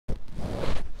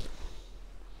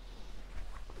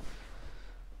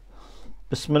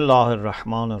بسم الله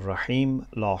الرحمن الرحيم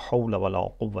لا حول ولا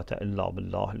قوة إلا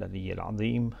بالله العلي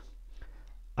العظيم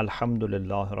الحمد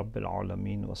لله رب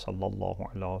العالمين وصلى الله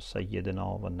على سيدنا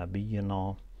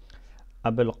ونبينا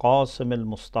أبي القاسم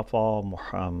المصطفى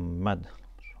محمد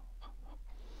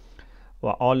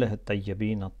وآله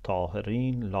الطيبين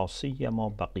الطاهرين لا سيما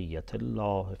بقية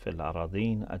الله في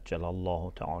الأراضين أجل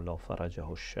الله تعالى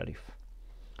فرجه الشريف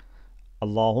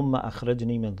اللهم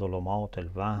أخرجني من ظلمات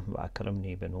الوهم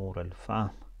وأكرمني بنور الفهم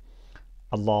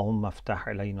اللهم افتح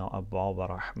علينا أبواب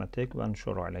رحمتك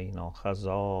وانشر علينا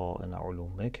خزائن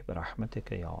علومك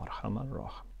برحمتك يا أرحم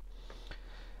الراحمين.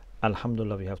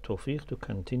 Alhamdulillah, we have tawfiq to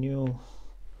continue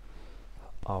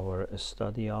our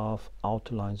study of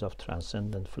outlines of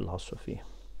transcendent philosophy.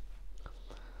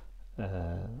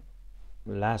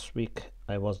 Last week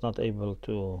I was not able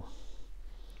to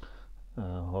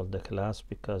hold the class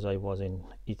because I was in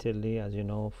Italy, as you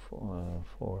know,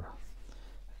 for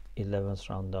 11th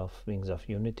round of Wings of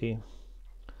Unity.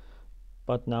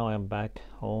 But now I'm back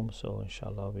home, so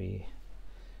inshallah we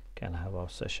can have our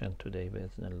session today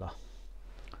with Allah.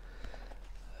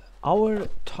 Our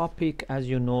topic, as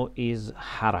you know, is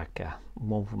haraka,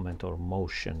 movement or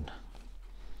motion.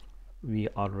 We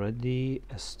already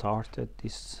started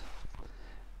this,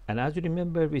 and as you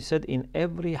remember, we said in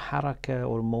every haraka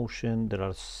or motion there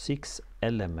are 6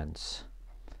 elements.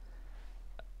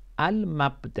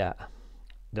 Al-mabda,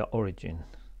 the origin.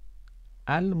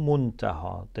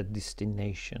 Al-muntaha, the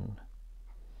destination.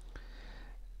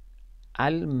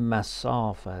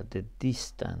 Al-masafa, the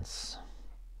distance,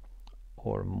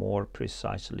 or more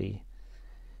precisely,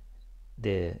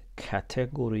 the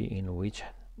category in which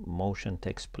motion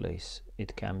takes place.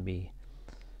 It can be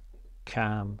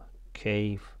kam,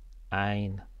 kayf,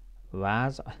 ain,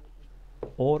 waz,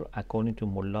 or according to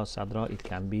Mulla Sadra, it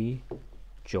can be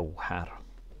jawhar.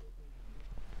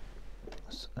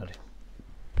 Sorry.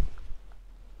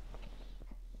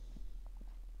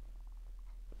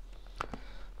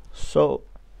 So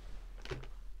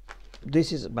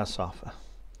this is masafa.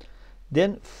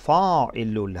 Then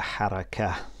fa'ilul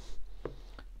haraka,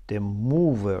 the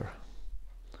mover,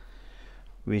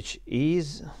 which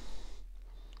is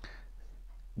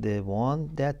the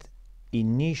one that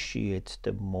initiates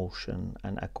the motion,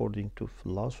 and according to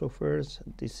philosophers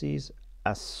this is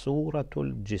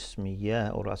as-suratul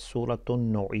jismiyya or as-suratul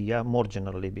nu'iyya, more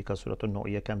generally, because suratul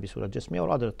nu'iyya can be surah jismiyya or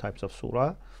other types of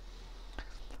surah.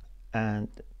 And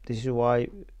this is why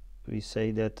we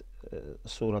say that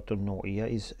suratul nu'iyya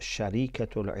is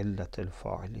sharikatul illatil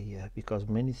fa'iliyya, because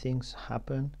many things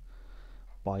happen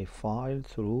by fa'il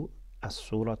through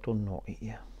as-suratul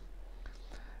nu'iyya.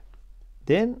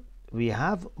 Then we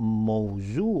have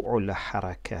mawzu'ul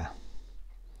haraka,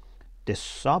 the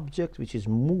subject which is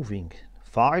moving.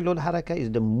 Fa'ilul haraka is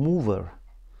the mover.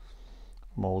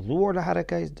 Mawzu'ul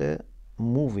haraka is the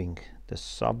moving, the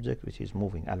subject which is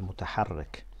moving.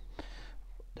 Al-mutaharrik.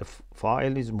 The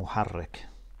fa'il is muharrik.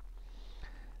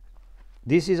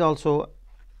 This is also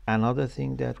another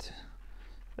thing that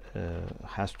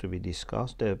has to be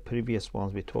discussed. The previous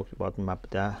ones we talked about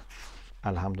mabda,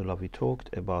 alhamdulillah, we talked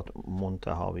about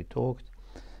muntaha, we talked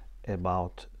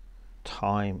about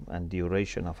time and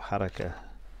duration of haraka,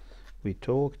 we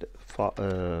talked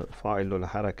fa'ilul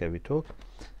haraka, we talked.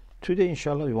 Today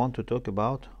inshallah we want to talk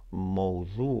about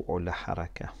mawzu'ul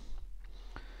haraka,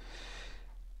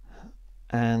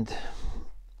 and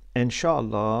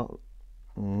inshallah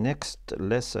next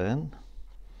lesson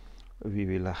we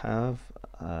will have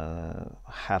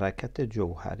harakat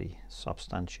jawhari,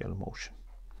 substantial motion.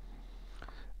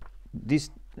 This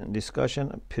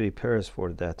discussion prepares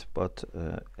for that, but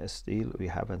still we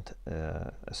haven't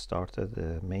started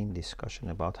the main discussion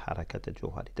about harakat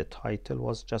jawhari. The title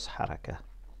was just haraka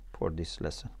for this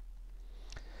lesson.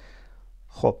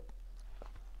 Khop,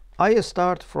 I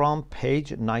start from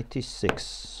page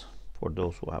 96 for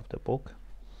those who have the book.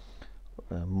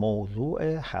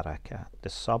 Mawzu'a haraka, the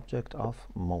subject of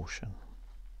motion.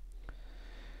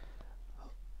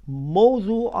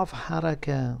 Mawzu of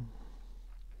haraka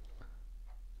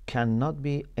cannot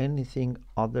be anything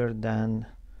other than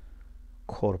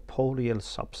corporeal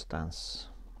substance,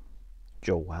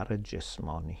 jawhar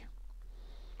jismani.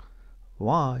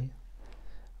 Why?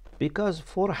 Because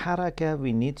for haraka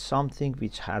we need something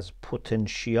which has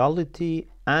potentiality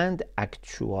and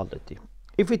actuality.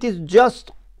 If it is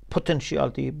just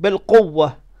potentiality, bil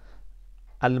quwwa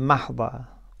al mahdha,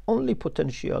 only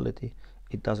potentiality,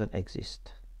 it doesn't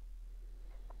exist.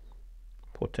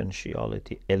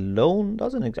 Potentiality alone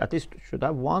doesn't exist. At least it should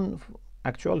have one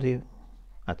actuality,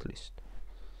 at least.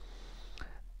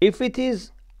 If it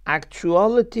is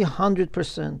actuality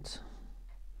 100%,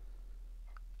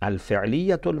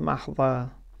 الفعلية المحضة,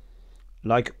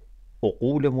 like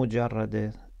عقول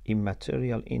مجردة,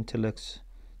 immaterial intellects,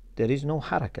 there is no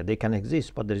حركة. They can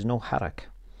exist, but there is no حركة.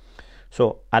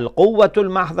 So القوة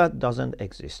المحضة doesn't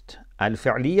exist.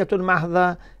 الفعلية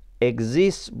المحضة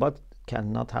exists, but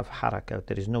cannot have حركة.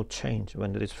 There is no change.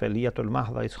 When there is فعلية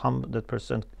المحضة, it's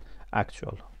 100%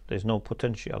 actual. There is no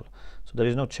potential. So there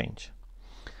is no change.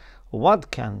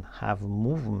 What can have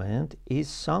movement is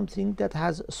something that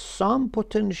has some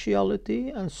potentiality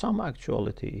and some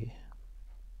actuality.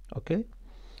 Okay?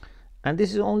 And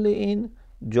this is only in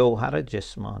Jawhar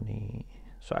Jismani.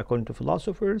 So according to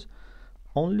philosophers,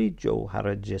 only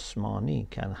Jawhar Jismani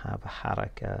can have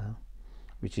haraka,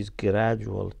 which is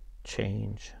gradual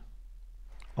change.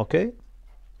 Okay?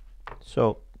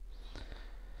 So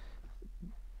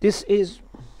this is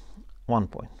one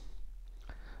point.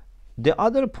 The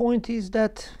other point is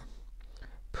that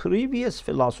previous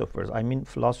philosophers, I mean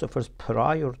philosophers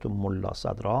prior to Mulla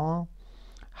Sadra,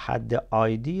 had the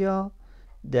idea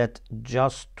that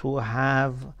just to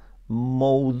have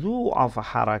mawdu of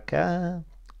haraka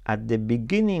at the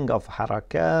beginning of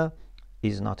haraka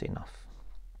is not enough.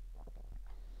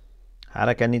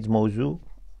 Haraka needs mawdu,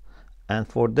 and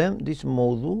for them this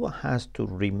mawdu has to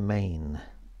remain,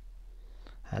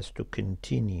 has to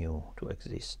continue to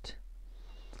exist.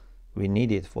 We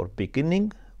need it for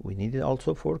beginning, we need it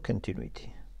also for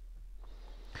continuity.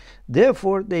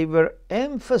 Therefore, they were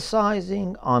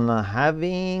emphasizing on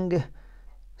having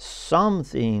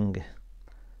something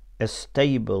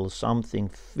stable, something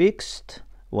fixed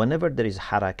whenever there is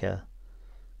haraka.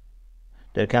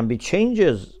 There can be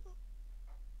changes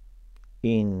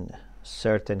in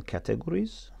certain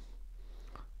categories,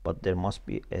 but there must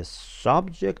be a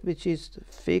subject which is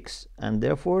fixed, and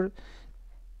therefore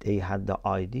they had the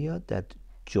idea that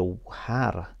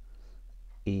Jawhar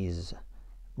is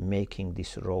making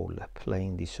this role,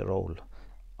 playing this role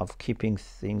of keeping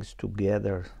things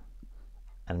together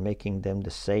and making them the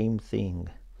same thing.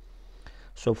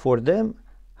 So for them,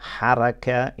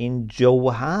 haraka in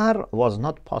Jawhar was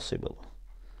not possible.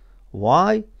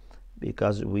 Why?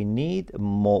 Because we need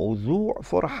mawdu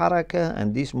for haraka,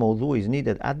 and this mawdu is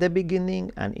needed at the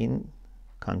beginning and in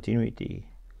continuity.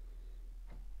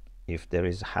 If there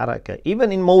is haraka,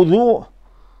 even in mawdu,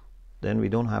 then we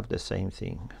don't have the same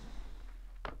thing.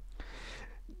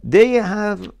 They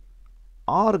have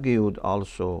argued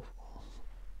also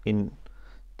in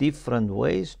different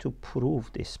ways to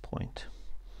prove this point.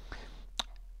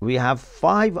 We have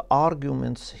 5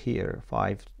 arguments here,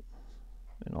 5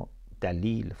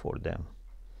 dalil for them,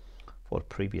 for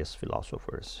previous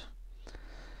philosophers.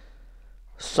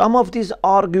 Some of these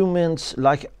arguments,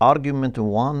 like argument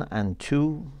 1 and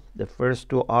 2, the first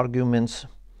 2 arguments,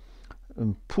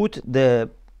 put the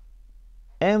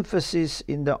emphasis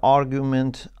in the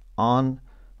argument on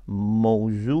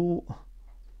mawzu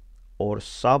or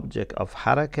subject of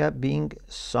haraka being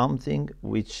something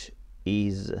which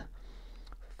is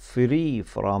free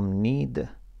from need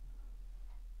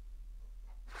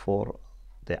for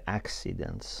the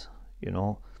accidents.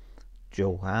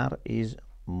 Jawhar is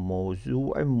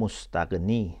mawzu'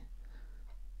 mustagni,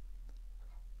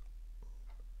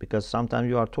 because sometimes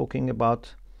you are talking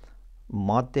about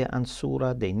madde and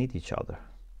surah, they need each other.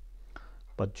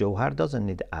 But Jawhar doesn't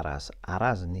need araz.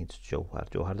 Araz needs Jawhar.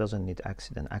 Jawhar doesn't need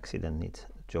accident. Accident needs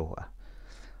Jawhar.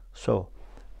 So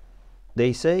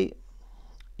they say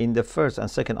in the first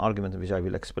and second argument, which I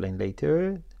will explain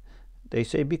later, they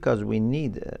say because we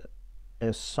need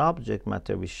a subject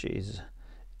matter which is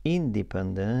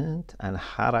independent and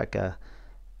haraka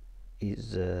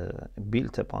is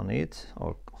built upon it,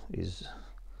 or is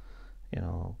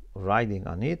riding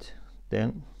on it,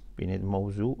 then we need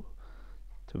mawzu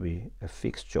to be a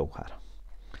fixed Jawhar.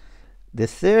 The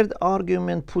third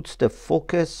argument puts the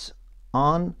focus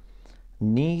on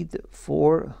need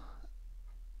for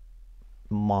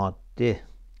madde,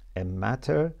 a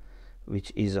matter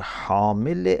which is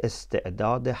hamil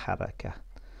isti'dad haraka,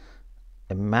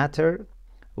 a matter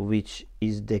which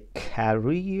is the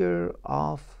carrier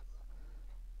of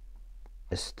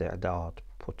isti'dad,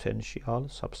 potential,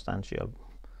 substantial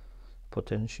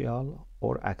potential,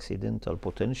 or accidental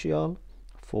potential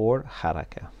for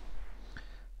haraka.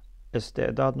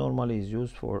 Isti'dad normally is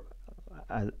used for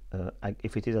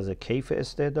if it is as a kayf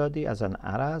istidadi, as an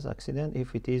araz, accident.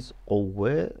 If it is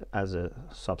qawwa, as a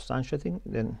substantial thing,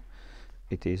 then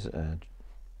it is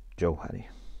jawhari.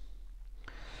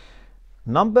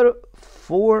 Number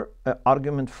 4,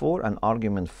 argument 4 and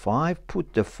argument 5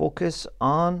 put the focus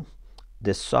on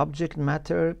the subject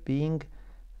matter being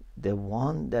the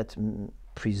one that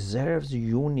preserves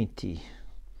unity,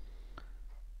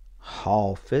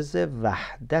 حافظ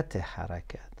وحدت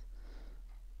حرکت.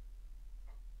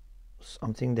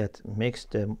 something that makes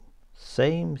the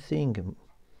same thing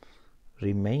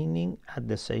remaining at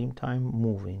the same time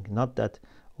moving, not that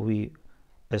we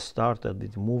started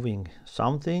with moving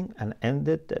something and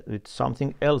ended with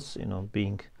something else,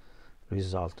 being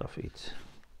result of it.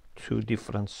 Two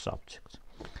different subjects.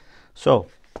 So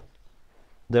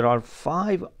there are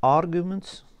 5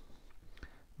 arguments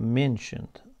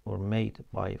mentioned or made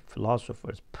by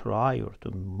philosophers prior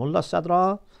to Mulla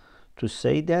Sadra to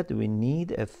say that we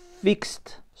need a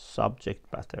fixed subject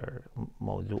matter,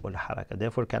 موضوع الحركة,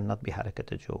 therefore cannot be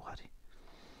حركة جوهري.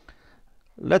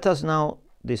 Let us now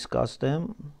discuss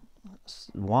them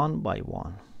one by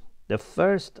one. The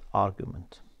first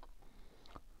argument.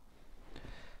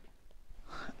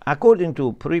 According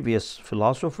to previous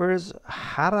philosophers,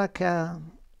 حركة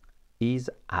is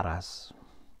aras,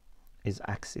 is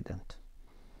accident.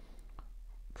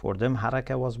 For them,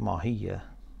 حركة was mahiyya.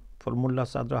 For Mulla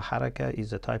Sadra, حركة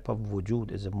is a type of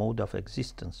wujud, is a mode of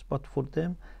existence. But for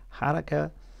them,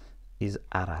 حركة is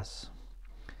aras,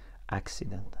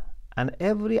 accident. And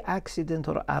every accident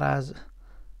or aras,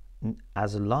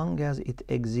 as long as it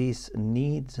exists,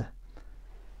 needs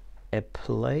a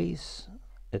place,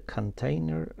 a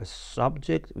container, a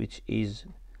subject which is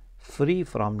free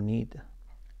from need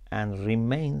and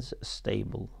remains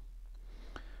stable.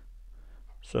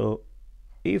 So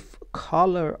if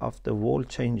color of the wall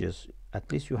changes,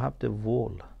 at least you have the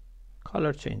wall.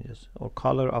 Color changes, or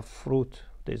color of fruit.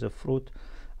 There's a fruit,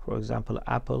 for example,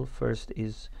 apple first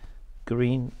is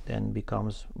green, then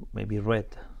becomes maybe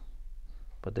red,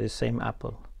 but the same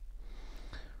apple.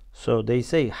 So they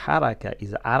say حركة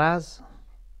is aras,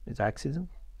 is accident.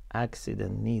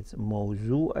 Accident needs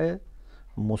موضوع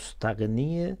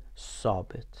مستغني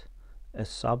ثابت, a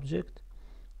subject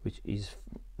which is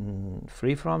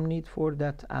free from need for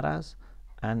that aras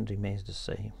and remains the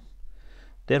same.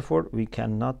 Therefore, we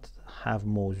cannot have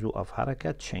موضوع of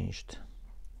حركة changed.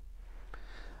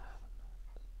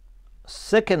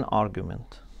 Second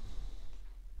argument.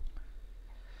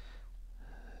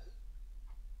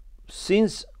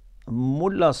 Since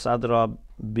Mulla Sadra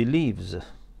believes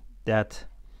that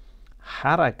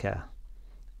حركة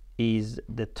is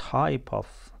the type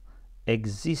of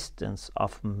existence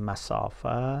of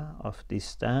masafa, of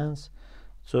distance,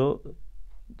 so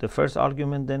the first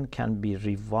argument then can be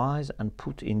revised and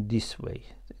put in this way,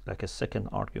 like a second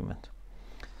argument.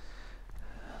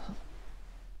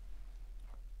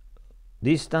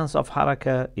 Distance of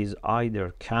حركة is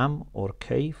either kam or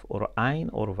kayf or ayn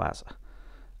or waz.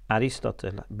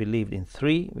 Aristotle believed in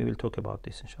 3. We will talk about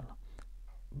this inshallah,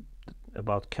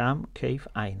 about kam, kayf,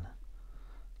 ayn.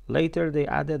 Later they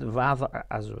added waz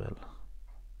as well.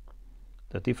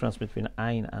 The difference between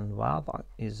ayn and waz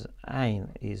is ayn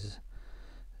is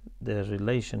the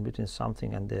relation between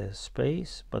something and the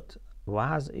space, but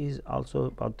waz is also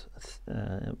about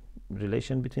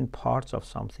relation between parts of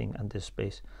something and the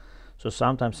space. So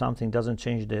sometimes something doesn't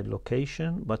change the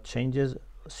location but changes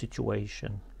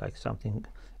situation, like something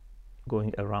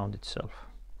going around itself.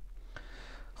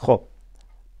 خب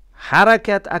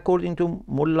حركت, according to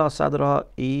Mulla Sadra,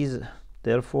 is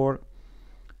therefore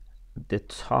the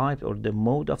type or the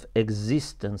mode of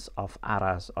existence of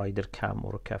aras, either kam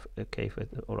or kayf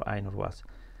or ayn or was.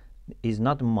 Is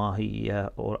not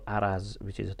mahiyya or aras,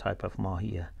 which is a type of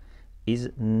mahiyya, is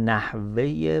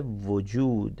nahway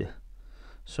wujud.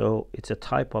 So it's a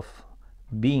type of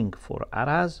being for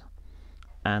aras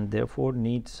and therefore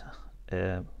needs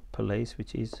a place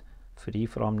which is free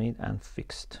from need and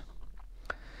fixed.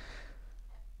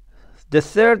 The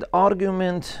third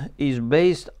argument is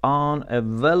based on a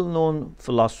well-known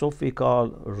philosophical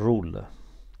rule.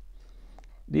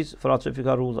 These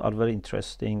philosophical rules are very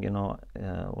interesting,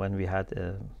 when we had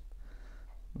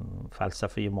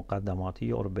falsafi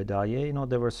muqaddamati or bidaya,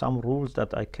 there were some rules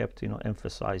that I kept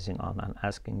emphasizing on and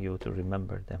asking you to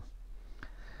remember them.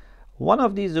 One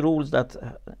of these rules that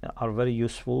are very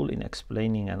useful in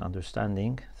explaining and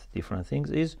understanding different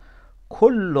things is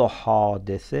كل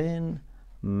حادث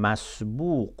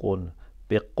مسبوق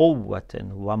بقوة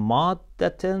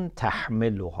ومادة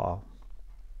تحملها.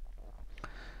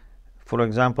 For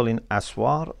example, in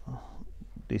Aswar,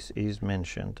 this is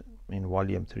mentioned in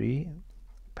volume 3,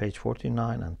 page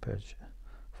 49 and page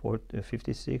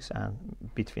 56 and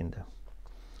between them.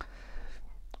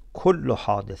 كل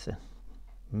حادث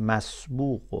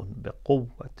مسبوق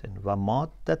بقوة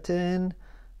ومادة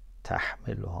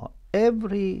تحملها.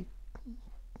 Every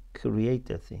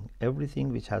created thing,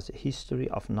 everything which has a history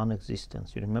of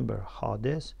non-existence. You remember,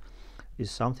 hadith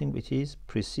is something which is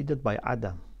preceded by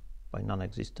Adam, by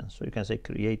non-existence. So you can say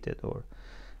created, or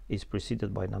is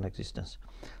preceded by non-existence.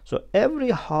 So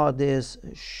every hadith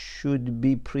should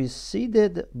be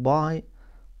preceded by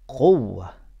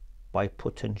quwwah, by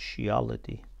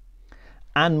potentiality,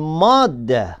 and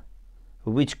madda,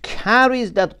 which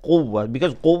carries that quwwah,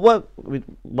 because quwwah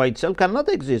by itself cannot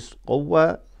exist.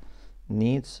 Quwwah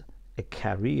needs a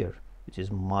carrier, which is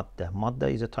madda.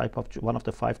 Madda is a type of, one of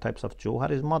the 5 types of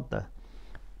jawhar is madda.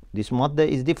 This madda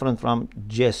is different from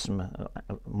jism.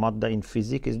 Madda in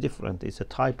physics is different. It's a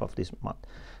type of this madda.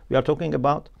 We are talking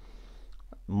about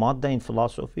madda in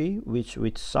philosophy, which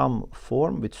with some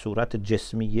form, with surat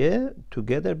jismiyya,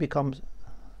 together becomes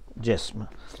jism.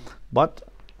 But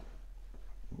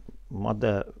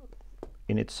madda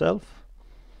in itself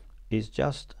is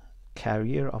just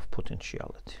carrier of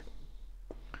potentiality.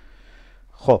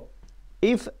 So,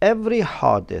 if every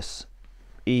hadith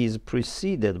is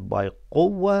preceded by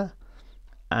quwwah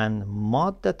and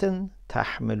maddatan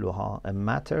tahmiluha, a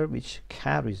matter which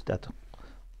carries that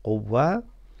quwwah,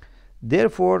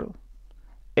 therefore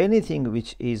anything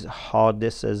which is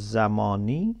hadith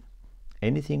zamani,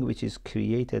 anything which is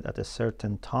created at a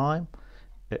certain time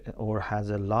or has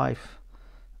a life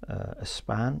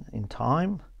span in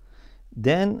time,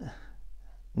 then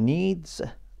needs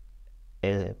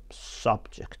a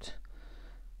subject,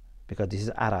 because this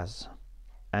is araz,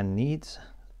 and needs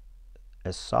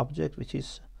a subject which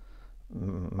is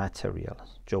material,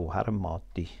 jawhar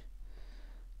maddi,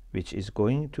 which is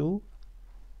going to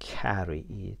carry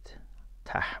it,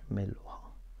 tahmiluha.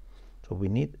 So we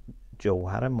need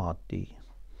jawhar maddi.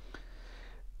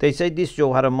 They say this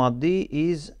jawhar maddi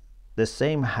is the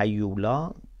same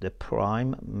hayula, the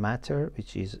prime matter,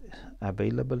 which is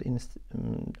available in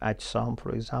ajsam,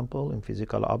 for example, in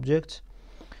physical objects.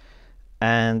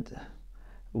 And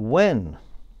when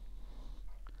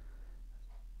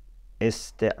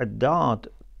isti'dad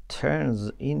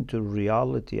turns into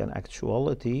reality and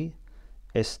actuality,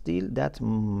 still that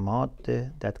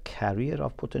madde, that carrier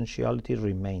of potentiality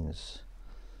remains.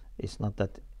 It's not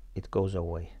that it goes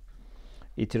away.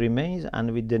 It remains,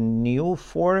 and with the new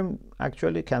form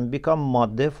actually can become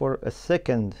madde for a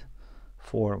second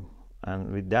form,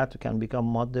 and with that can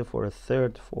become madde for a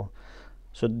third form.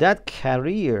 So that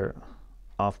carrier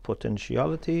of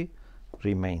potentiality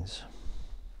remains.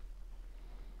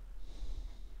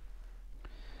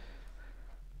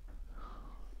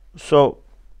 So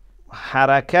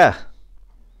harakah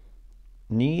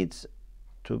needs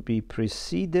to be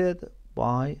preceded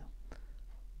by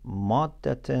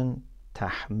maddatan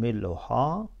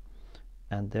tahmiluha,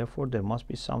 and therefore there must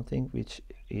be something which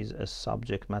is a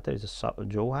subject matter, is a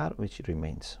jawhar, which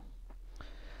remains.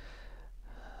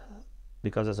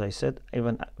 Because as I said,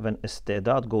 even when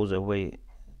istidad goes away,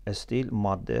 still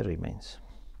madde remains.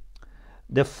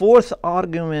 The fourth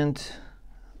argument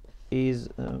is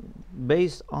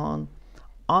based on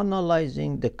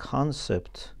analyzing the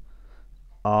concept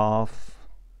of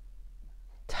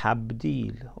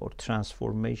tabdil, or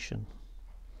transformation.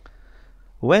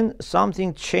 When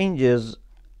something changes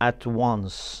at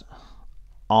once,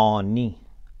 ani,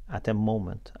 at a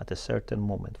moment, at a certain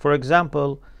moment. For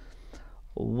example,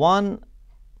 one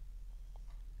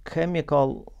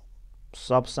chemical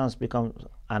substance becomes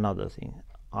another thing.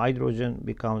 Hydrogen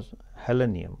becomes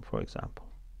helium, for example,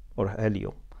 or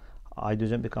helium.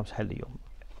 Hydrogen becomes helium.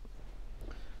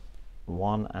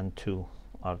 1 and 2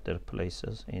 are their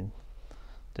places in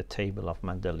the table of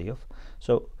Mendeleev.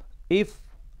 So if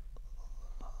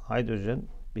hydrogen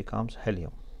becomes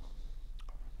helium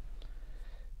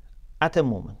at a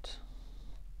moment,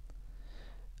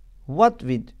 what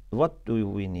do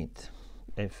we need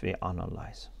if we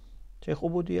analyze? Sheikh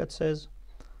Ubudiyat says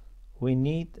we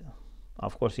need,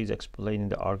 of course he's explaining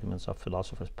the arguments of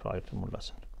philosophers prior to Mulla.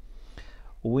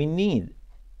 We need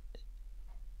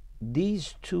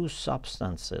these two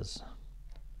substances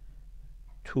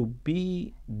to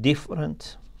be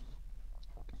different,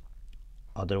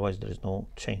 otherwise there is no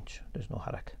change, there is no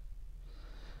harak.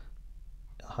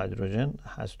 Hydrogen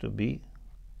has to be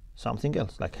something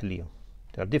else, like helium.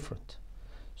 They are different,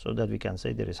 so that we can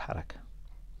say there is harak.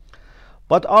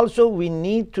 But also we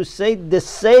need to say the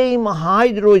same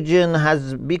hydrogen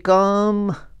has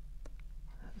become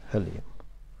helium.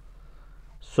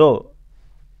 So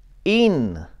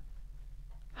in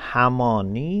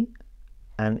hamani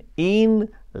and in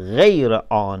ghayr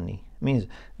ani means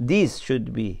this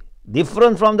should be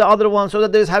different from the other one, so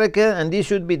that there is harakah, and this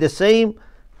should be the same,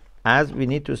 as we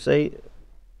need to say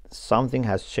something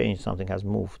has changed, something has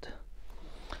moved.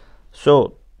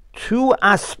 So two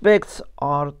aspects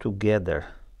are together.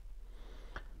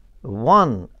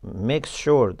 One makes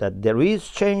sure that there is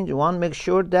change, one makes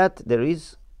sure that there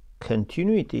is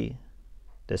continuity.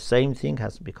 The same thing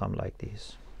has become like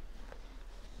this.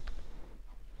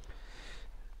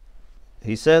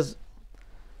 he says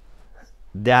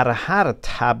در هر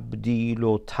تبدیل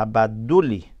و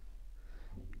تبدلی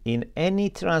in any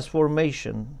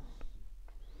transformation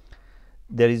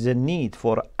there is a need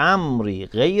for امری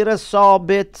غیر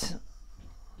ثابت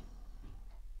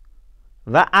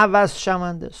و عوض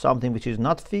شونده, something which is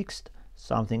not fixed,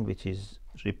 something which is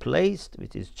replaced,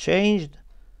 which is changed,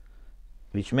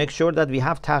 which makes sure that we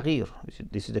have تغییر.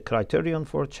 This is the criterion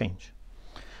for change.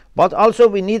 But also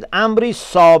we need امری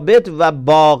ثابت و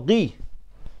باقی.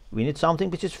 We need something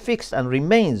which is fixed and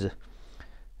remains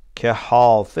که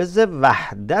حافظ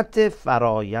وحدت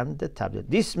فرایند تبدیل.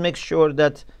 This makes sure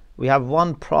that we have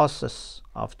one process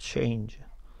of change,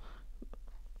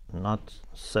 not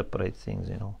separate things,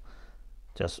 you know,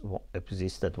 just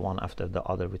existed one after the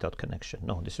other without connection.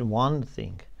 No, this is one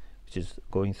thing which is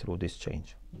going through this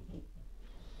change.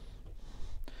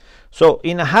 So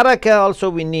in haraka also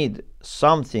we need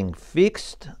something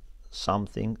fixed,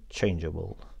 something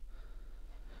changeable.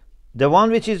 The one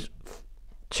which is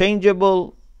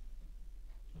changeable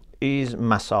is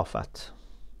masafat.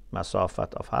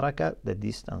 Masafat of haraka, the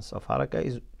distance of haraka,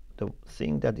 is the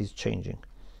thing that is changing.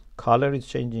 Color is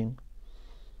changing,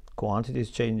 quantity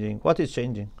is changing. What is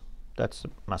changing? That's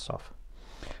masaf.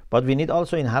 But we need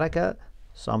also in haraka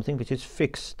something which is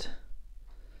fixed,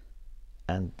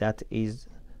 and that is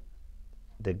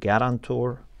the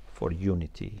guarantor for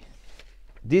unity.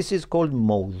 This is called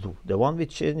mawdu. The one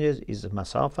which changes is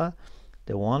masafa.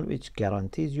 The one which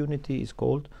guarantees unity is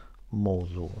called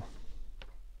mawdu.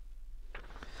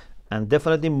 And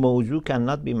definitely mawdu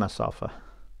cannot be masafa,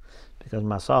 because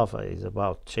masafa is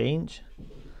about change.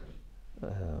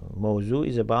 Mawdu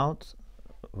is about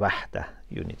wahda,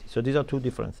 unity. So these are two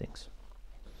different things.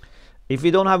 If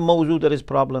we don't have mawdu, there is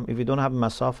problem. If we don't have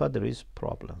masafa, there is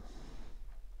problem.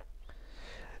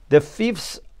 The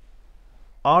fifth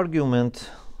argument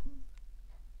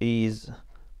is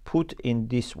put in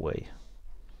this way.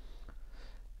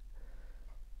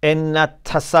 إن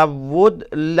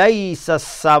التسود ليس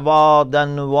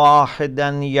سوادا واحدا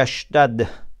يشتد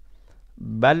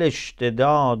بل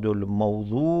اشتداد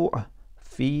الموضوع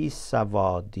في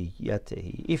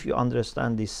سواديته. If you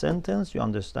understand this sentence, you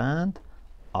understand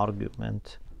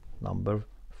argument number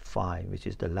 5, which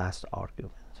is the last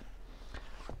argument.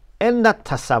 إن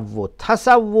التسود.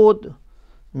 Tasawwud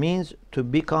means to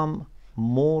become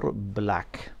more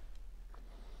black.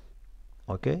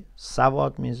 Okay?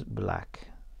 Sawad means black.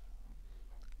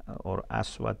 Or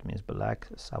aswad means black.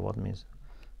 Sawad means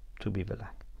to be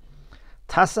black.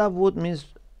 Tasawwud means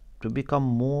to become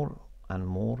more and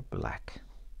more black.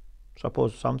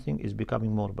 Suppose something is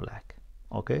becoming more black.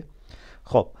 Okay?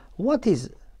 خب, what is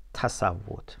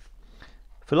tasawwud?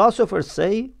 Philosophers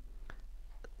say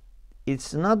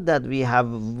it's not that we have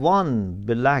one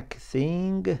black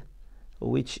thing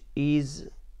which is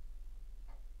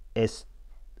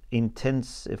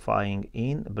intensifying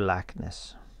in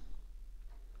blackness.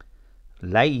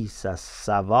 ليس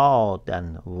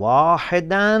سوادا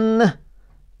واحدا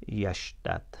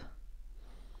يشتد.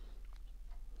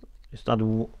 It's not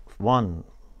one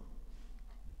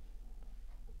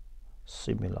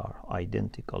similar,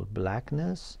 identical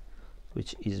blackness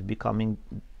which is becoming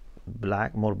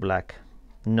black, more black.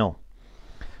 No.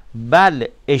 بل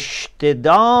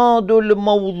اشتداد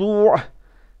الموضوع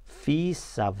في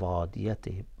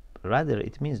سواديته. Rather,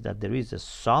 it means that there is a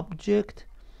subject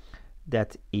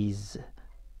that is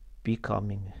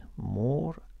becoming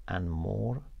more and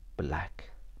more black.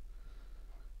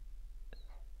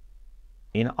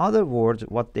 In other words,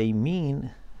 what they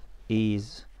mean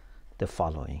is the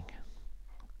following.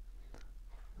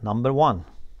 Number 1,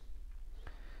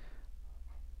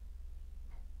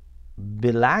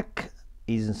 black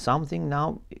is something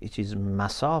now which is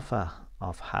masafa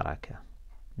of haraka,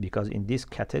 because in this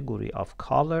category of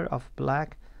color of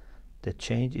black the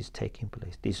change is taking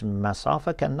place. This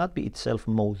masafa cannot be itself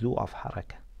mawdu of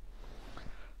haraka.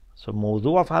 So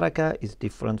mawdu of haraka is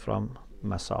different from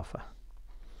masafa.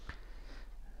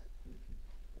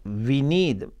 We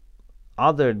need,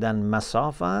 other than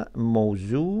masafa,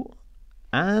 mawzu,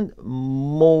 and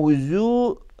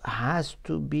mawzu has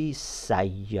to be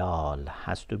sayyal,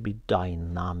 has to be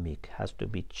dynamic, has to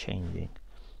be changing.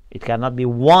 It cannot be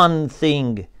one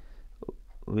thing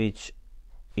which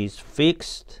is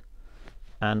fixed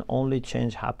and only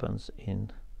change happens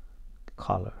in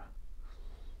color.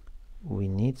 We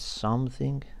need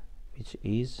something which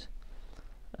is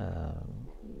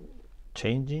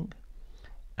changing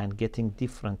and getting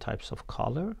different types of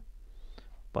color,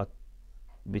 but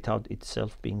without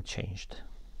itself being changed.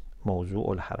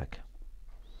 موضوع الحركة.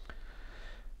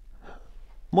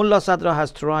 Mulla Sadra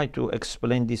has tried to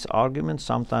explain this argument,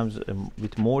 sometimes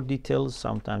with more details,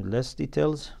 sometimes less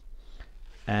details,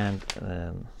 and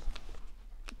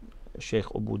Sheikh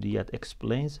Ubudiyat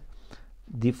explains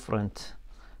different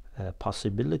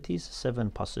possibilities, 7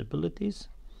 possibilities.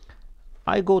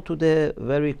 I go to the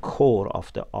very core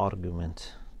of the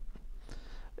argument.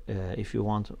 If you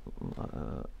want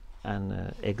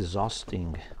an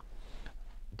exhausting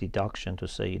deduction to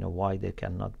say, why there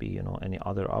cannot be, any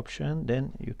other option,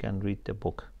 then you can read the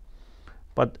book.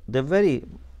 But the very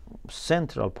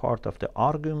central part of the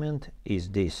argument is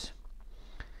this.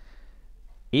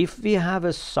 If we have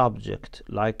a subject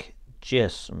like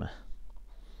jism,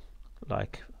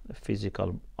 like a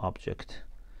physical object,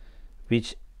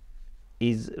 which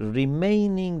is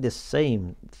remaining the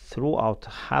same throughout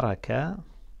haraka,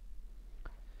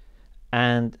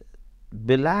 and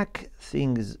black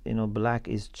things, black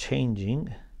is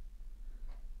changing,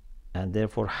 and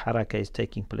therefore haraka is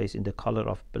taking place in the color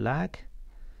of black,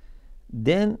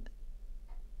 then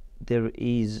there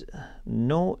is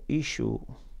no issue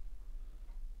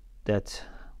that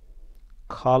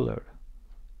color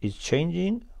is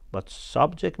changing, but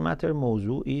subject matter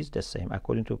mawzu is the same.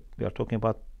 According to, we are talking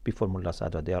about before Mulla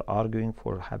Sadra, they are arguing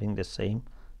for having the same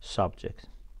subject.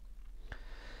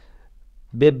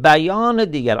 به بیان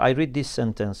دیگر, I read this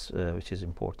sentence which is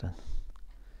important.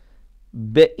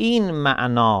 به این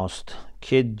معناست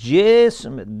که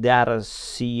جسم در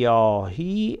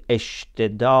سیاهی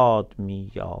اشتداد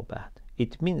می‌یابد.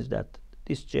 It means that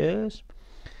this jism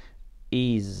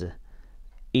is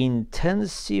being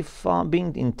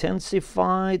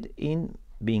intensified in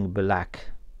being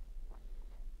black.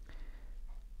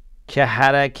 که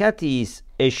حرکتی است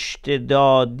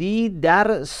اشتدادی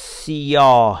در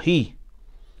سیاهی.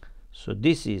 So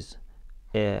this is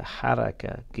a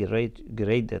haraka,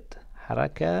 graded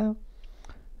haraka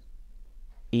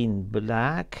in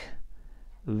black,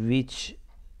 which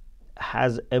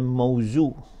has a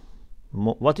mawzu.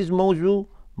 What is mawzu?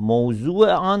 Mawzu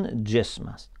on jism.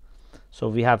 So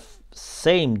we have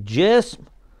same jism,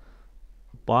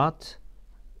 but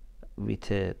with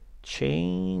a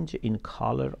change in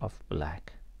color of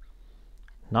black.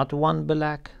 Not one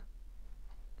black,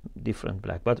 different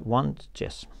black, but one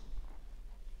jism.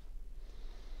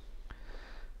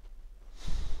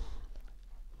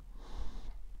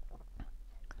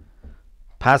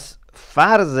 پس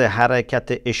فرض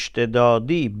حرکت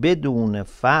اشتدادی بدون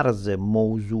فرض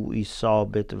موضوعی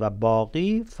ثابت و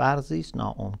باقی فرضی است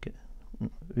ناممکن.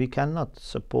 We cannot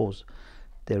suppose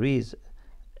there is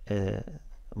a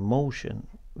motion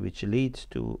which leads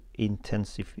to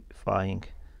intensifying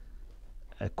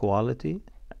a quality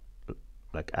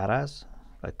like aras,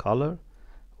 like color,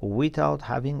 without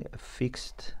having a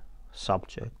fixed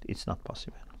subject. It's not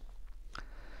possible.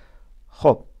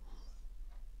 خب,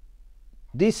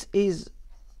 this is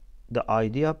the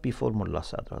idea before Mulla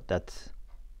Sadra, that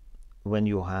when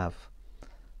you have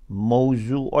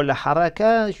mawzu al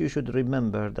haraka, you should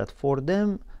remember that for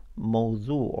them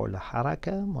mawzu al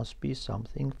haraka must be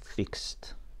something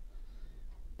fixed.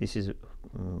 This is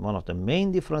one of the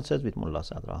main differences with Mulla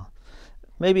Sadra.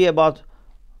 Maybe about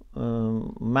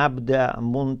mabda,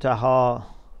 muntaha,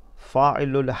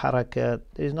 fa'ilul haraka,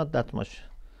 there is not that much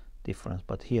difference,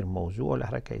 but here mawzu al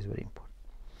haraka is very important.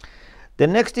 The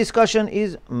next discussion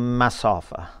is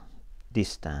masafa,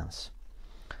 distance.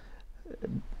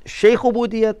 Sheikh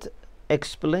Ubudiyat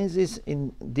explains this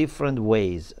in different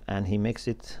ways, and he makes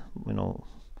it,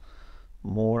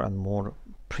 more and more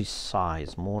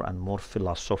precise, more and more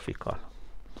philosophical.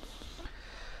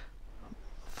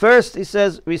 First, he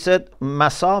says, we said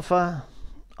masafa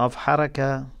of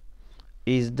haraka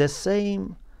is the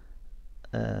same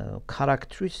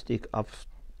characteristic of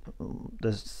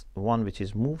this one which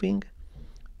is moving,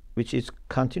 which is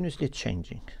continuously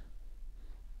changing.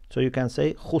 So you can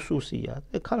say khususiyat,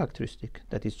 a characteristic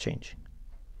that is changing.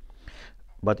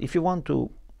 But if you want to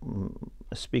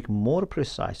speak more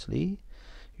precisely,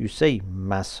 you say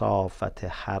masafat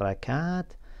harakat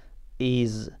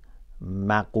is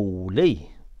maquli,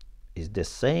 is the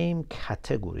same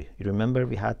category. You remember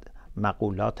we had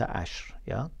maqulat ashr,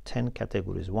 10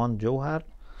 categories, 1 jawhar,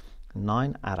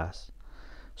 9 aras.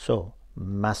 So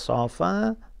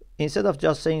masafa, instead of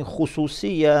just saying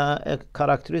khususiyya, a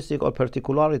characteristic or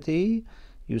particularity,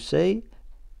 you say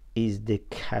is the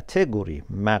category.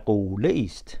 مقوله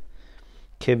است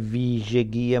که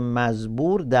ویژگی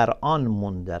مزبور در آن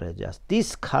مندرج است.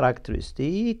 This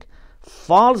characteristic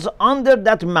falls under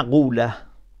that مقوله.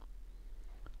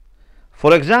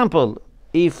 For example,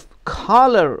 if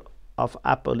color of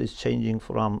apple is changing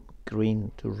from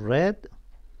green to red,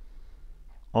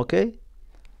 okay,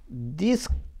 this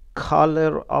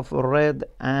color of red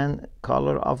and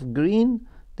color of green,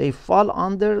 they fall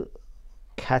under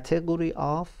category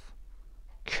of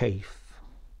kayf.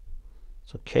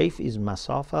 So kayf is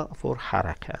masafa for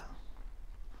haraka,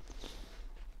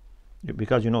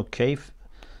 because you know kayf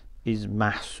is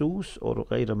mahsus or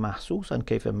غیر mahsus, and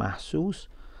kayf mahsus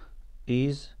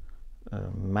is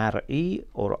mar'i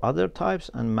or other types,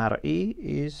 and mar'i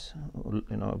is,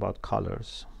 you know, about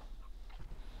colors.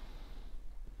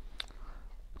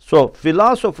 So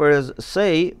philosophers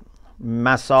say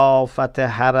مسافت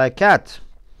حرکت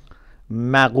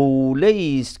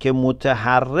مقوله است که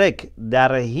متحرک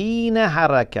در حین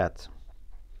حرکت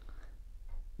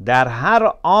در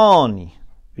هر آنی.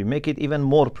 We make it even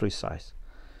more precise.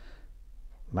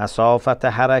 مسافت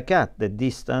حرکت, the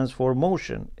distance for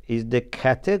motion, is the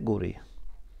category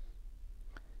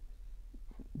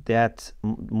that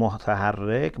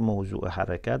متحرک, موضوع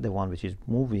حرکت, the one which is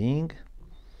moving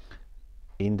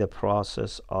in the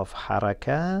process of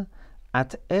حرکت,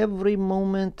 at every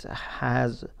moment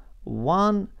has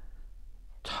one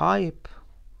type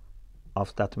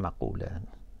of that مقوله,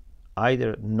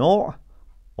 either نوع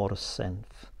or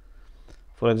صنف.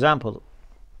 For example,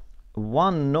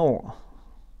 one نوع,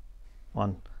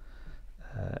 one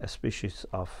species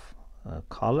of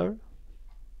color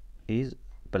is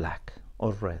black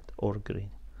or red or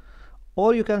green.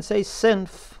 Or you can say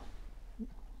صنف,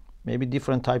 maybe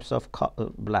different types of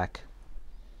black.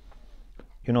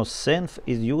 You know, صنف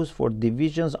is used for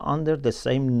divisions under the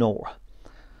same نوع.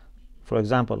 For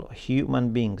example,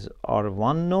 human beings are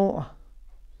one نوع,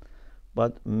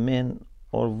 but men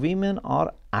or women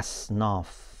are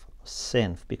أصناف,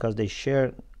 صنف, because they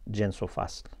share جنس و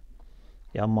فصل.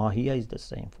 Yeah, ماهیه is the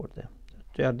same for them.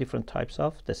 They are different types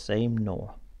of the same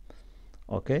نوع.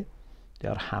 Okay? They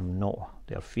are هم نوع.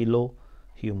 They are fellow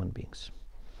human beings.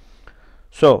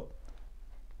 So,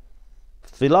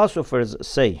 philosophers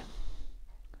say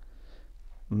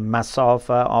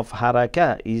masafa of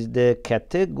haraka is the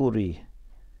category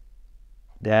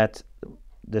that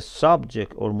the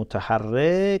subject or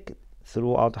mutaharrik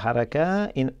throughout haraka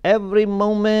in every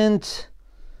moment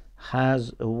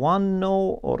has one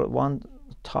no or one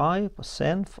type,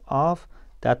 sense of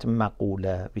that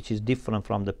maqula, which is different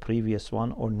from the previous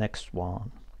one or next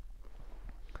one.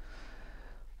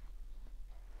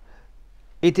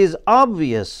 It is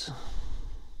obvious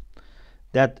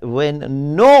that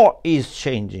when no is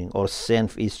changing or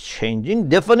senf is changing,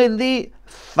 definitely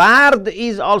fard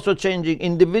is also changing,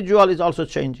 individual is also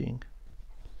changing.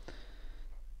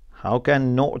 How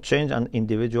can no change and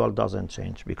individual doesn't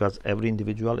change? Because every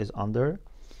individual is under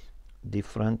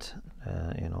different,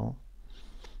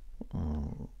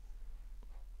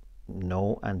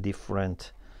 no and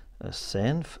different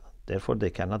senf. Therefore, they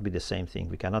cannot be the same thing.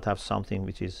 We cannot have something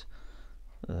which is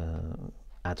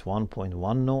at one point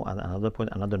one no, and another point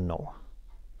another no.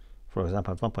 For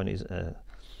example, at one point is a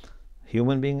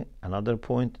human being, another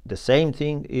point the same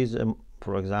thing is,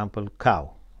 for example,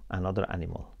 cow, another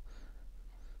animal,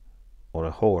 or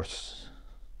a horse.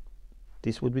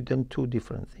 This would be then two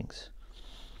different things.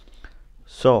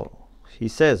 So he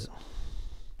says,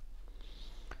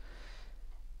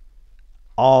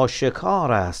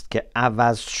 آشکار است که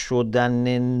عوض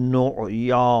شدن نوع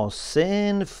یا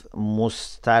صنف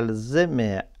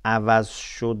مستلزم عوض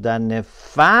شدن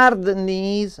فرد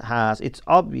نیز هست. It's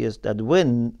obvious that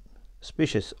when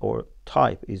species or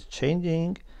type is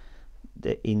changing,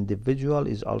 the individual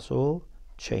is also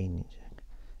changing.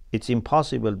 It's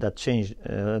impossible that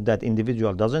that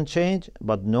individual doesn't change,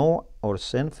 but no or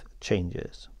senf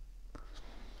changes.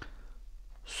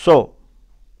 So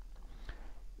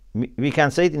we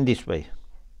can say it in this way.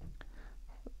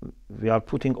 We are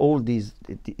putting all these,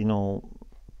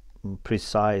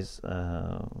 precise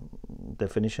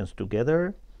definitions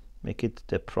together, make it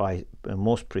the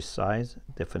most precise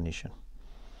definition.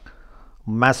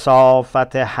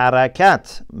 مسافت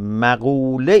حرکت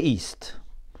مقوله است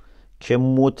که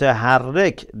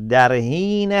متحرک در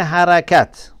حین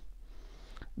حرکت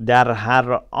در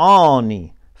هر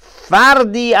آنی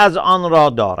فردی از آن را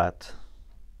دارد.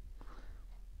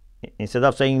 Instead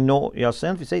of saying no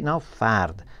yourself, we say now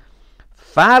فرد.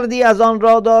 فردی از آن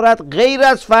را دارد غیر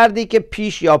از فردی که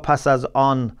پیش یا پس از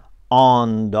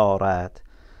آن دارد.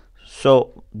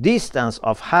 So distance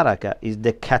of haraka is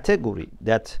the category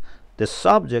that the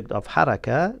subject of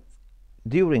haraka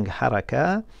during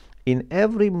haraka in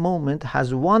every moment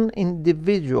has one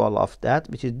individual of that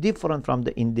which is different from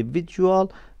the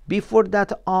individual before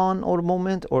that on or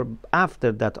moment or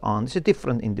after that on. It's a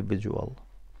different individual.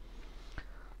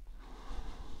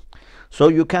 So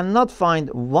you cannot find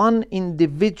one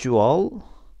individual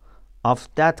of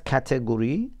that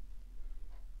category,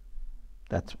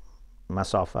 that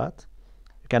masafat.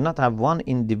 You cannot have one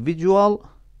individual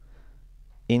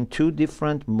in two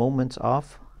different moments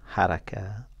of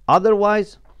haraka.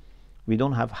 Otherwise, we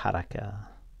don't have haraka.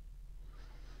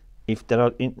 If there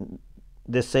are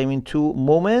the same in two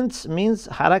moments, means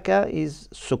haraka is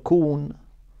sukoon.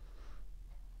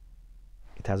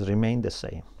 It has remained the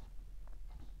same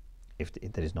if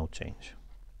there is no change.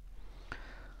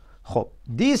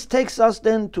 This takes us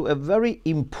then to a very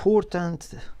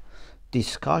important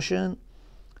discussion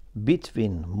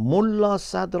between Mulla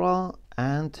Sadra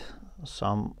and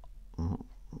some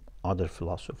other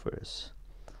philosophers.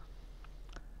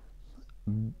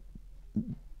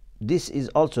 This is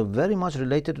also very much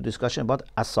related to discussion about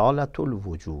asalatul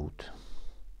wujud.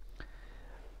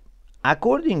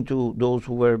 According to those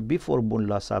who were before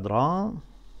Mulla Sadra,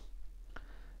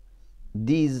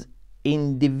 these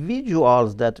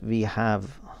individuals that we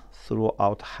have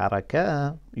throughout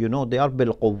haraka, you know, they are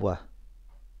bil quwwa.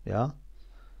 Yeah,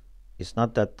 it's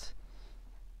not that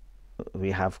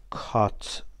we have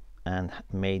cut and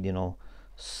made, you know,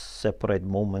 separate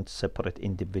moments, separate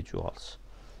individuals.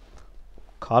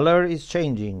 Color is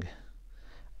changing.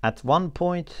 At one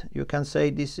point you can say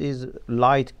this is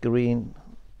light green,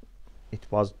 it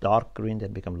was dark green,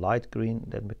 then become light green,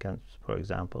 then becomes, for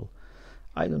example,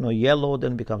 I don't know, yellow,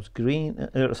 then becomes green,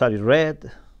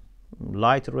 red,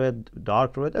 light red,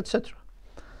 dark red, etc.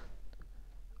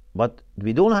 But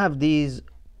we don't have these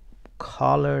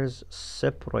colors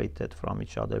separated from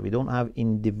each other. We don't have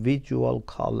individual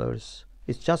colors.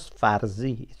 It's just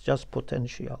farzi, it's just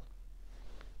potential.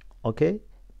 Okay?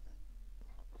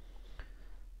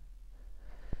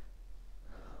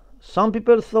 Some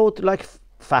people thought, like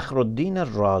Fakhruddin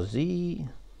al-Razi,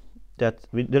 that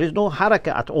there is no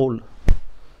haraka at all.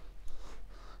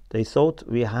 They thought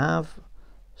we have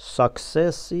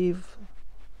successive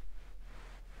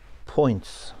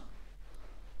points,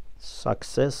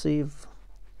 successive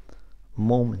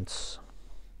moments,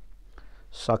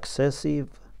 successive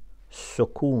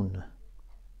sukoon,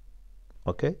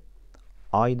 okay,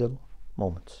 idle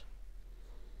moments.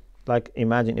 Like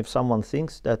imagine if someone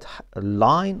thinks that a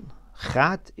line,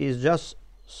 khat, is just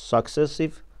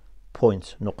successive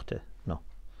points, nuqta. No.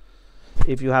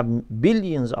 If you have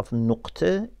billions of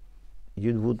nuqta,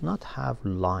 you would not have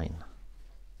line.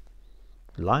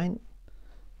 Line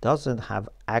doesn't have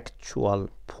actual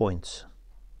points,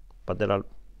 but there are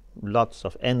lots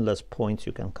of endless points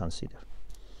you can consider.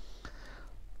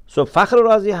 So Fakhr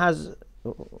Razi has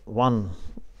one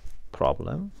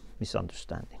problem,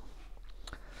 misunderstanding.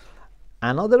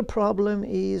 Another problem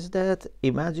is that,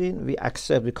 imagine we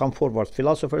accept, we come forward,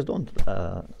 philosophers don't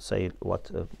say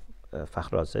what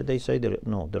Fakhr Razi said. They say there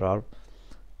are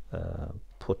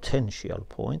potential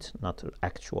points, not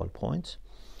actual points.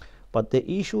 But the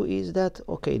issue is that,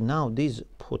 okay, now these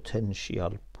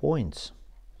potential points,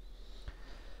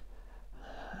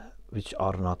 which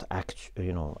are not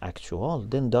actual,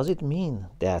 then does it mean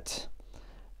that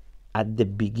at the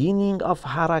beginning of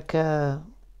haraka,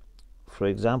 for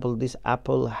example, this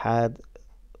apple had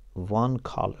one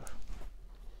color?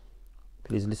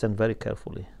 Please listen very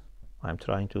carefully. I'm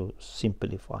trying to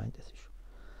simplify this issue.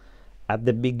 At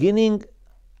the beginning,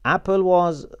 apple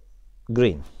was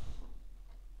green.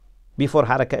 Before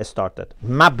haraka started,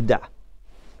 mabda,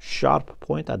 sharp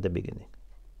point at the beginning.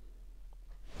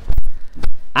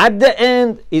 At the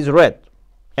end is red,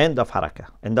 end of haraka.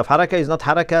 End of haraka is not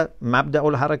haraka, mabda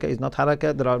ul haraka is not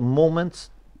haraka. There are moments,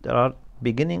 there are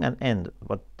beginning and end,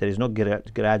 but there is no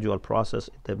gradual process,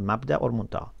 the mabda or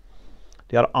muntaha.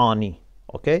 They are ani,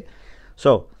 okay?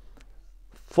 So,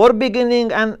 for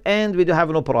beginning and end, we do have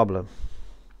no problem.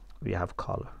 We have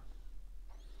color.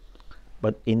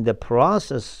 But in the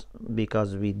process,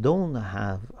 because we don't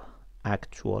have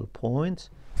actual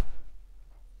points,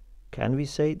 can we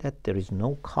say that there is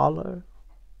no color,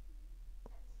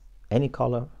 any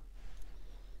color,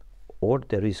 or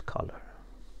there is color?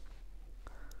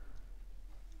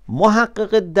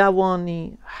 Muhaqqiq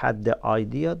Dawani had the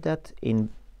idea that in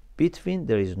between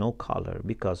there is no color,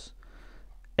 because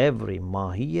every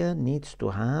mahiyya needs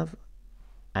to have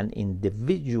an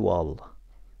individual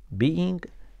being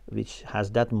which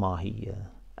has that mahiyya,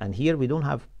 and here we don't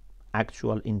have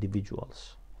actual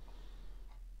individuals,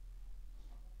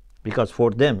 because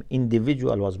for them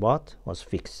individual was what? Was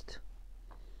fixed.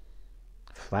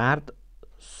 Fard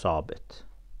sabit.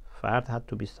 Fard had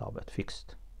to be sabit,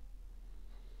 fixed.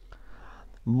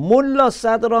 Mulla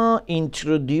Sadra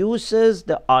introduces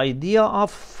the idea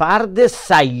of fard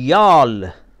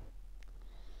sayyal,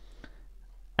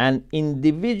 an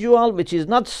individual which is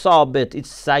not sabit, it's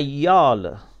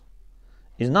sayyal,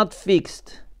 is not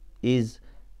fixed, is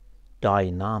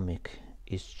dynamic,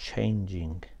 is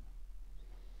changing.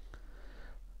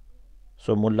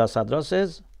 So Mulla Sadra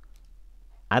says,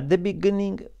 at the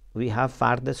beginning we have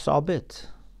fard sabit,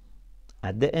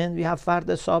 at the end we have fard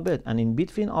sabit, and in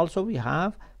between also we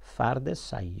have fard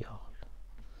sayyal,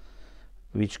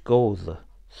 which goes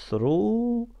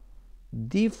through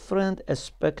different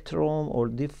spectrum or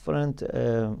different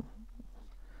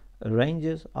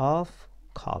ranges of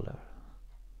color.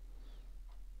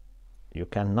 You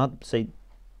cannot say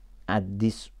at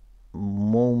this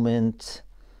moment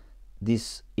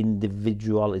this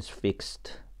individual is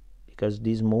fixed, because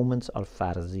these moments are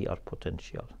farzi, are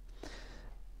potential.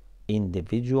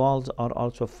 Individuals are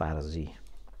also farzi,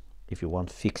 if you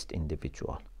want fixed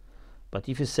individual. But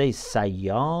if you say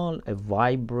sayyal, a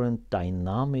vibrant,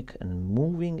 dynamic and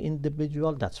moving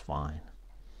individual, that's fine.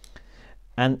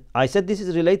 And I said this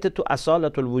is related to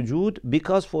asalatul wujud,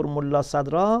 because for Mulla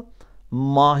Sadra,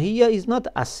 Mahiya is not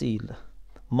asil.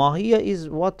 Mahiya is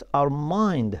what our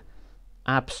mind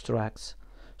abstracts.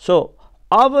 So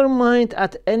our mind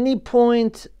at any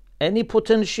point, any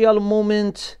potential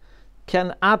moment,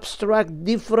 can abstract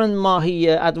different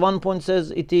Mahiya. At one point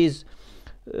says it is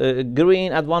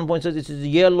green, at one point says it is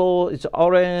yellow, it's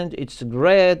orange, it's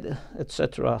red,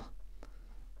 etc.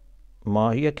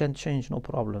 Mahiya can change, no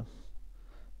problem,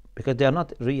 because they are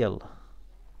not real.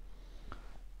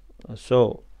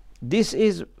 So this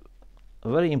is a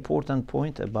very important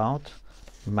point about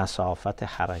masafat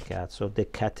harakat. So the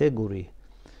category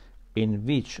in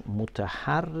which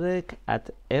mutaharrik at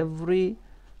every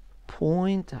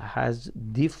point has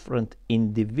different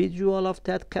individual of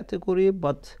that category,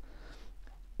 but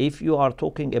if you are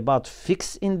talking about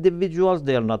fixed individuals,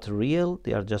 they are not real,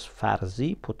 they are just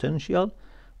farzi, potential.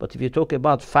 But if you talk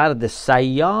about fard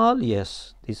sayyal,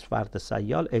 yes, this fard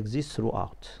sayyal exists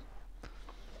throughout.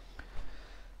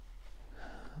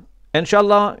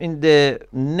 Inshallah, in the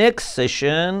next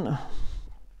session,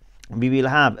 we will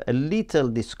have a little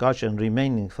discussion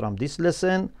remaining from this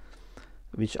lesson,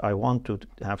 which I want to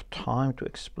have time to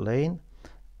explain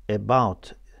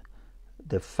about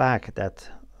the fact that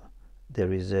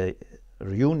there is a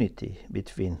unity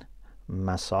between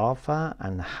masafa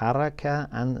and haraka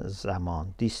and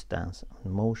zaman, distance,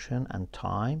 motion and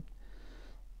time.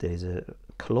 There is a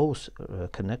close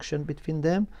connection between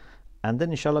them. And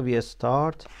then inshallah we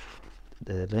start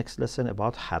the next lesson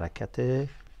about harakat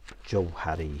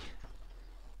jawhari.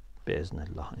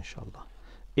 Bi'iznillah, inshallah.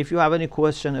 If you have any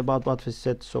question about what we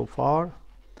said so far,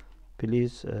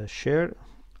 please share.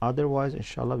 Otherwise,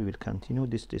 inshallah, we will continue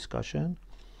this discussion.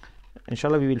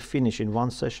 Inshallah, we will finish in one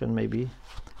session maybe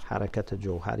harakat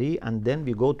jawhari, and then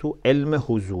we go to ilm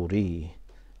huzuri,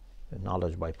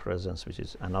 knowledge by presence, which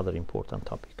is another important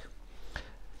topic.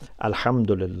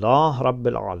 Alhamdulillah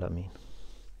Rabbil Alameen.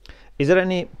 Is there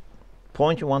any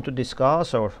point you want to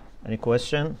discuss or any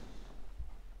question?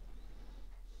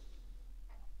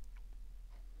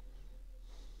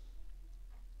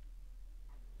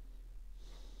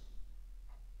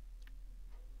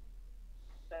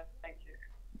 Thank you.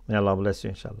 May Allah bless you,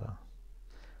 inshallah.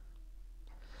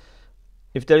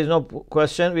 If there is no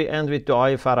question, we end with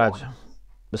Du'a Faraj.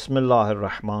 Bismillahir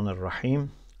Rahmanir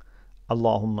Rahim.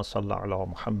 Allahumma salli ala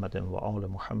Muhammadin wa ala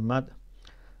Muhammad.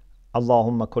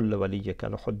 Allahumma kulli waliyyika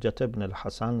al-Hujjat ibn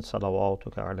al-Hasan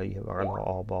salawatuka alayhi wa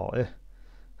ala aba'ih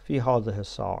fi hadhihi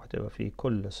as-sa'ati wa fi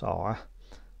kulli sa'ah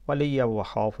وليا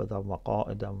وحافظا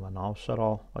وقائدا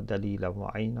وناصرا ودليلا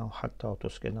وعينا حتى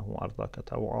تسكنه أرضك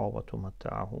توعا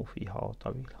وتمتعه فيها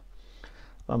طويلا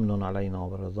وامن علينا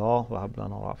برضاه وهب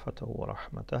لنا رأفته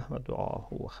ورحمته ودعاءه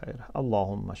وخيره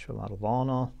اللهم اشف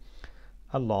مرضانا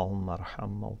اللهم ارحم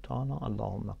موتانا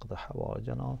اللهم اقض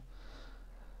حوائجنا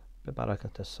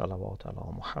ببركة الصلوات على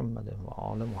محمد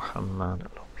وآل محمد.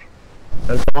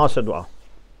 التماس دعاء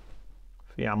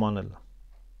في أمان الله.